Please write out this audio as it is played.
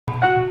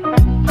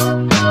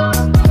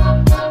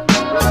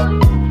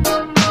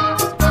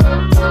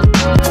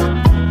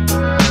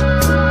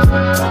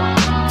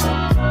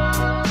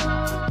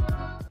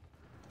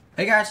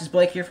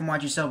Blake here from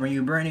YGSL, bringing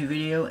you a brand new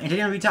video, and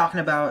today I'm going to be talking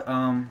about,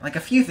 like a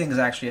few things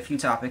actually, a few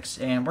topics,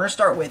 and we're going to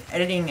start with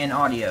editing and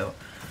audio.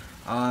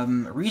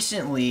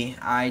 Recently,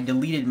 I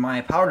deleted my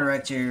Power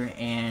Director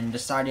and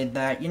decided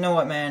that, you know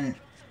what, man,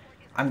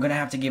 I'm going to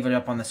have to give it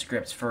up on the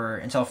scripts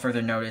until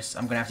further notice.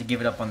 I'm going to have to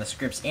give it up on the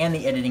scripts and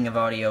the editing of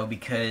audio,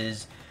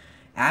 because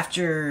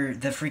after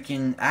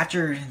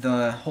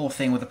the whole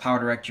thing with the Power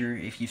Director,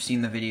 if you've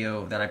seen the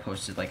video that I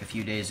posted like a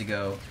few days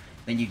ago,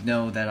 then you'd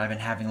know that I've been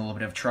having a little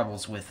bit of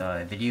troubles with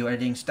video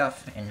editing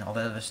stuff and all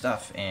that other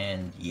stuff,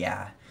 and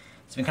yeah,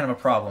 it's been kind of a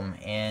problem,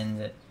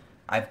 and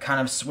I've kind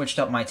of switched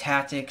up my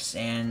tactics,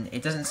 and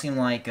it doesn't seem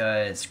like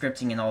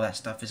scripting and all that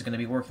stuff is going to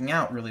be working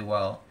out really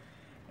well.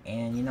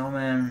 And you know,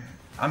 man,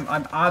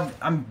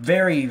 I'm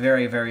very,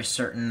 very, very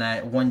certain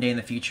that one day in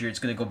the future it's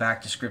going to go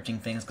back to scripting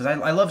things, because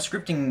I love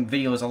scripting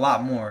videos a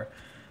lot more,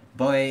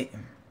 but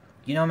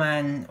you know,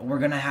 man, we're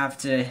going to have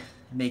to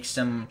make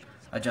some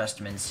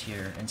adjustments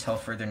here until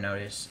further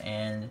notice.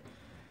 And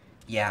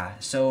yeah,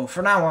 so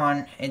for now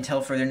on,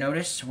 until further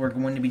notice, we're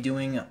going to be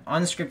doing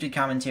unscripted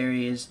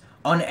commentaries,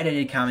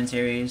 unedited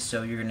commentaries,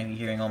 so you're going to be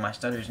hearing all my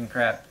stutters and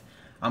crap.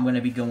 I'm going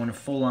to be going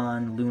full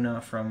on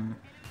Luna from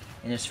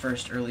in his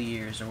first early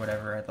years or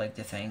whatever, I'd like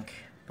to think,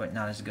 but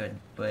not as good.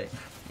 But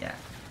yeah,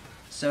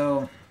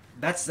 so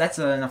that's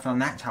enough on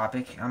that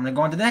topic. I'm going to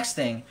go on to the next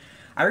thing.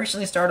 I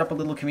recently started up a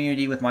little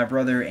community with my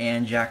brother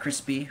and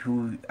Jakrispy,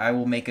 who I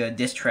will make a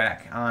diss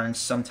track on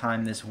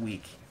sometime this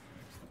week.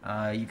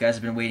 You guys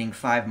have been waiting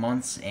 5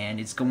 months, and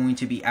it's going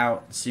to be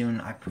out soon,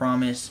 I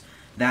promise.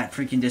 That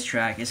freaking diss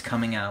track is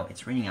coming out.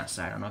 It's raining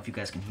outside. I don't know if you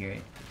guys can hear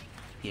it.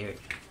 Hear it.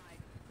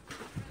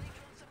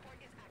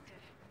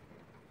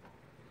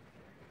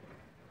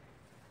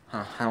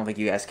 Huh, I don't think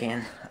you guys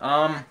can.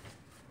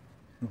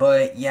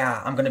 But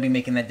yeah, I'm going to be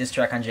making that diss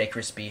track on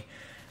Jakrispy.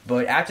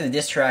 But after the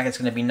diss track, it's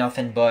going to be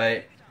nothing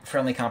but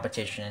friendly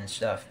competition and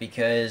stuff,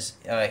 because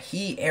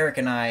Eric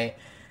and I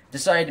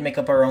decided to make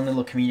up our own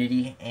little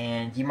community,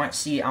 and you might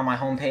see on my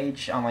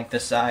homepage, on like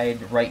the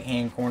side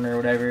right-hand corner or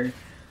whatever,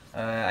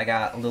 I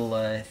got a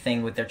little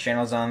thing with their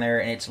channels on there,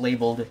 and it's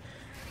labeled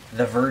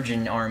The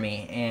Virgin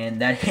Army,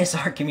 and that is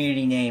our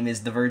community name,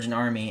 is The Virgin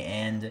Army.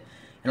 And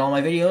in all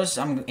my videos,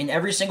 in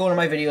every single one of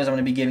my videos, I'm going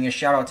to be giving a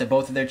shout out to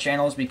both of their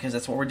channels, because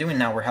that's what we're doing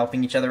now. We're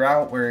helping each other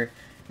out. We're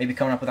maybe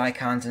coming up with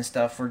icons and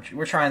stuff.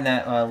 We're trying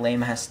that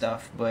lame-ass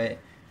stuff, but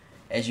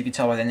as you can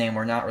tell by the name,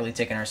 we're not really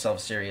taking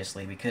ourselves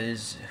seriously,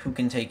 because who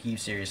can take you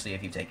seriously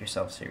if you take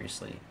yourself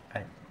seriously?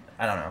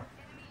 I don't know.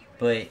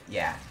 But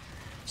yeah.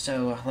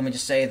 So let me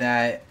just say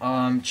that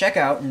check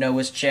out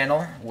Noah's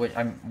channel, where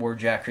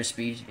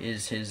Jakrispy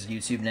is his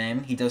YouTube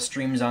name. He does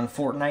streams on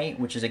Fortnite,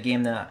 which is a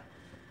game that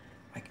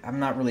I'm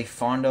not really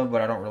fond of,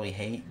 but I don't really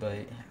hate,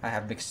 but I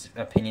have mixed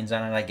opinions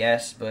on it, I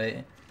guess.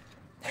 But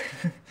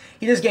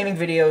he does gaming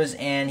videos,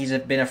 and he's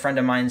been a friend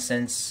of mine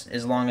since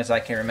as long as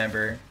I can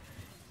remember.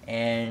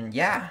 And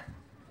yeah,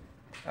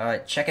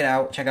 check it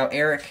out. Check out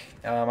Eric,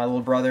 my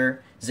little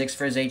brother,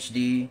 ZixxFriz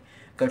HD.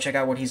 Go check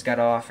out what he's got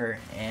to offer.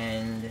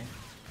 And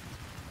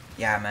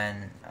yeah,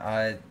 man,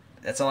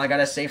 that's all I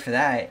gotta say for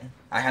that.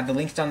 I have the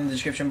links down in the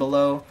description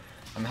below.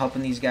 I'm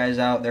helping these guys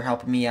out. They're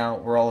helping me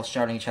out. We're all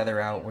shouting each other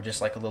out. We're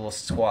just like a little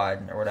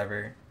squad or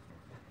whatever.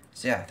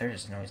 So yeah,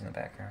 there's noise in the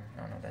background.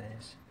 I don't know what that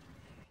is.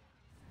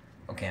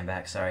 Okay, I'm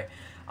back, sorry.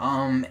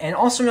 And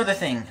also another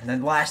thing, the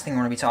last thing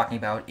we're going to be talking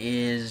about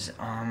is,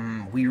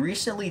 we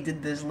recently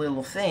did this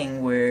little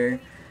thing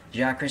where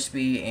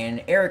Jakrispy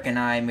and Eric and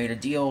I made a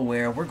deal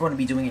where we're going to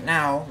be doing it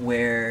now,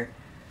 where,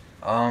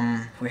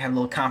 we have a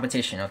little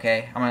competition,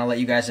 okay? I'm going to let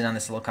you guys in on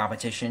this little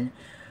competition.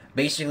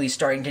 Basically,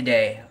 starting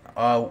today,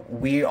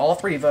 all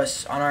three of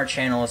us on our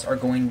channels are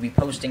going to be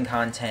posting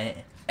content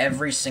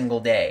every single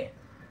day.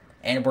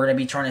 And we're going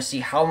to be trying to see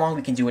how long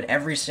we can do it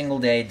every single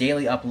day,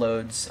 daily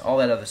uploads, all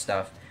that other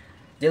stuff.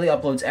 Daily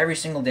uploads every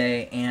single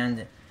day,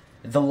 and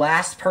the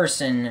last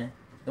person,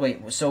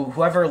 so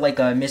whoever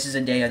misses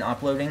a day on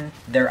uploading,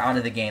 they're out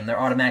of the game. They're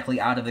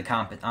automatically out of the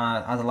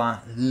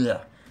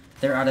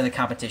they're out of the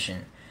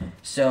competition.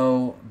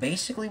 So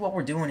basically what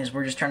we're doing is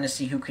we're just trying to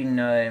see who can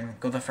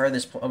go the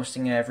furthest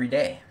posting every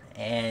day.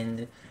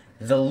 And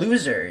the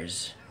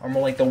losers, or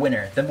more like the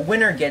winner. The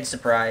winner gets a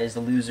prize,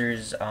 the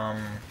losers,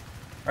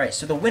 alright,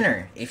 so the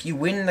winner, if you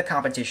win the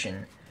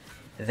competition,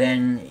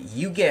 then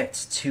you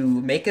get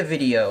to make a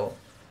video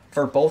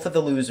for both of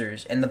the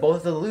losers, and both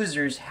of the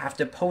losers have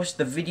to post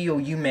the video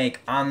you make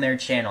on their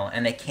channel,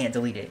 and they can't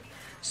delete it.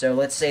 So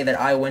let's say that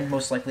I win,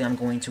 most likely I'm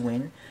going to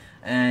win,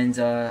 and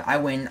I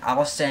win,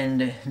 I'll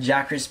send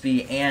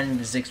Jakrispy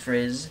and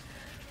ZixxFriz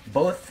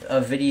both a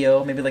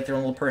video, maybe like their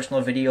own little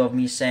personal video of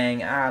me saying,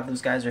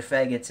 those guys are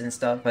faggots and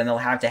stuff, and they'll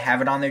have to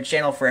have it on their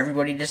channel for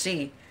everybody to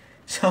see.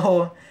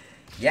 So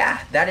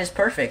yeah, that is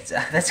perfect.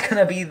 That's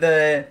gonna be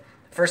the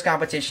first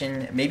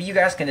competition. Maybe you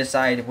guys can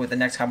decide what the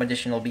next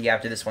competition will be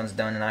after this one's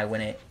done and I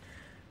win it.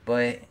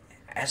 But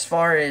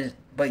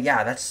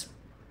yeah, that's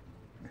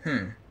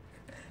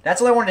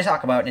all I wanted to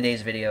talk about in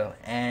today's video.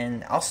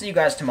 And I'll see you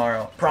guys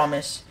tomorrow,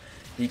 promise.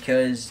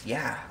 Because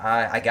yeah,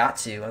 I got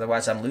to,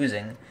 otherwise I'm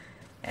losing.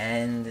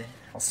 And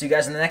I'll see you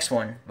guys in the next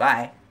one.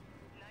 Bye.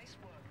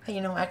 Hey,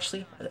 you know,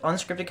 actually,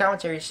 unscripted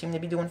commentaries seem to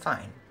be doing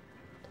fine.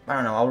 I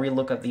don't know, I'll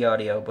re-look up the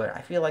audio, but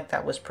I feel like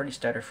that was pretty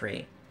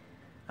stutter-free.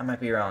 I might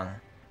be wrong.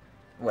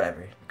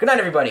 Whatever. Good night,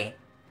 everybody!